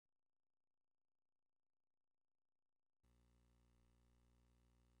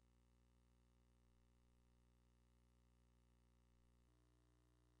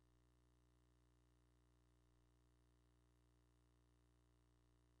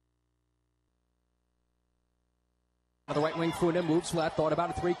The right wing, Funa moves left, thought about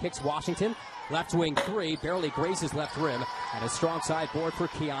a three, kicks Washington. Left wing three, barely grazes left rim, and a strong side board for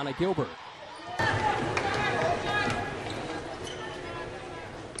Keiana Gilbert.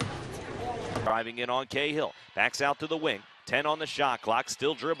 Driving in on Cahill, backs out to the wing, 10 on the shot clock,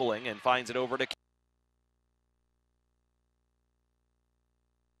 still dribbling, and finds it over to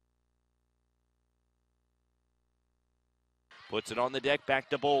puts it on the deck, back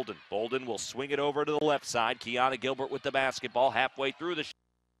to Bolden. Bolden will swing it over to the left side. Keiana Gilbert with the basketball halfway through the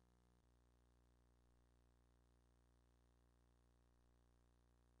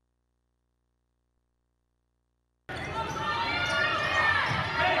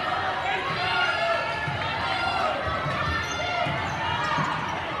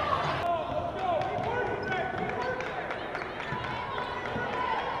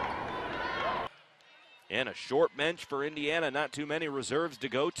and a short bench for Indiana, not too many reserves to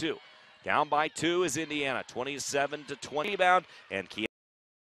go to. Down by 2 is Indiana, 27-20 rebound, and Keiana.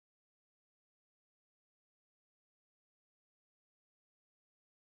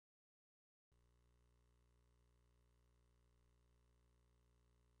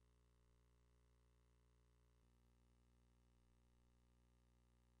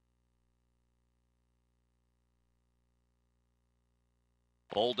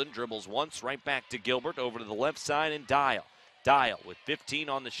 Bolden dribbles once, right back to Gilbert, over to the left side, and Dial. Dial with 15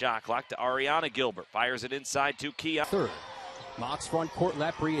 on the shot clock to Keiana Gilbert. Fires it inside to Keiana. Third. Mox front court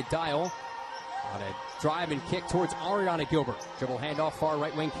left, Bria Dial on a drive and kick towards Keiana Gilbert. Dribble handoff far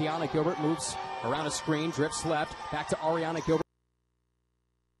right wing, Keiana Gilbert moves around a screen, drifts left, back to Keiana Gilbert.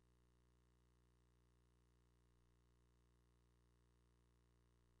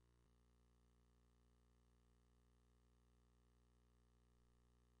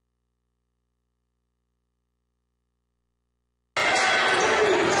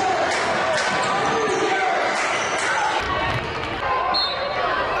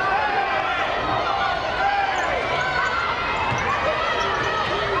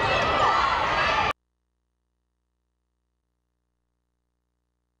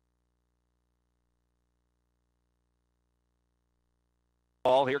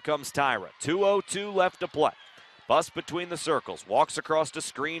 Here comes Tyra. 2:02 left to play. Bust between the circles. Walks across the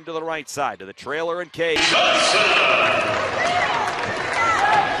screen to the right side to the trailer and Cage.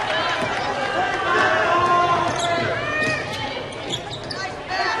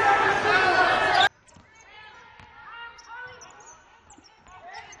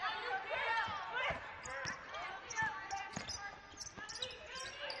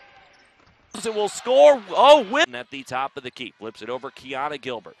 Will score. Oh, win at the top of the key. Flips it over Keiana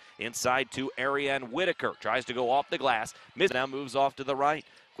Gilbert. Inside to Ariane Whitaker. Tries to go off the glass. Now moves off to the right.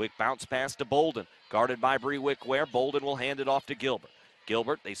 Quick bounce pass to Bolden. Guarded by Bree Wickware. Bolden will hand it off to Gilbert.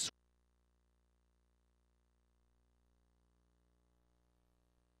 Gilbert, they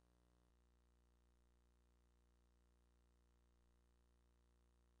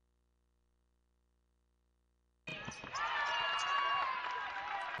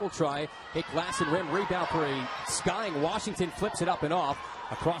Will try, hit glass and rim, rebound for a skying Washington, flips it up and off.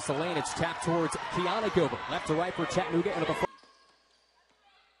 Across the lane, it's tapped towards Keiana Gilbert. Left to right for Chattanooga. It's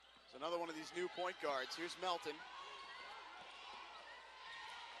another one of these new point guards. Here's Melton.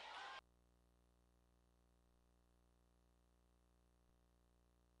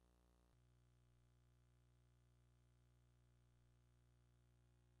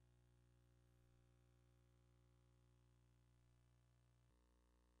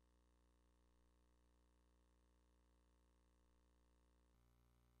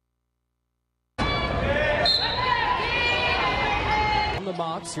 the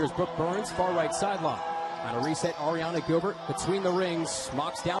Mox. Here's Brooke Burns, far right sideline. On a reset, Keiana Gilbert between the rings.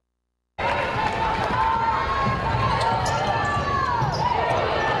 Mox down.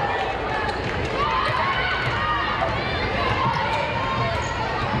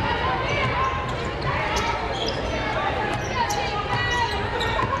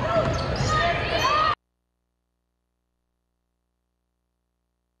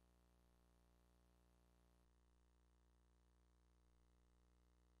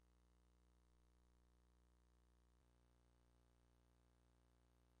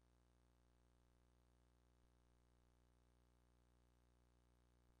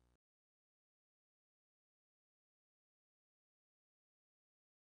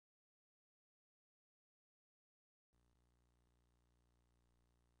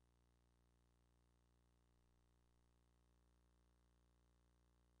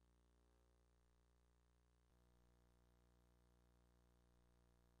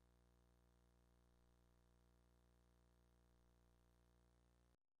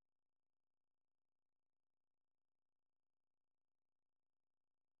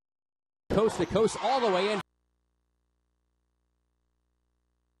 Coast to coast all the way in.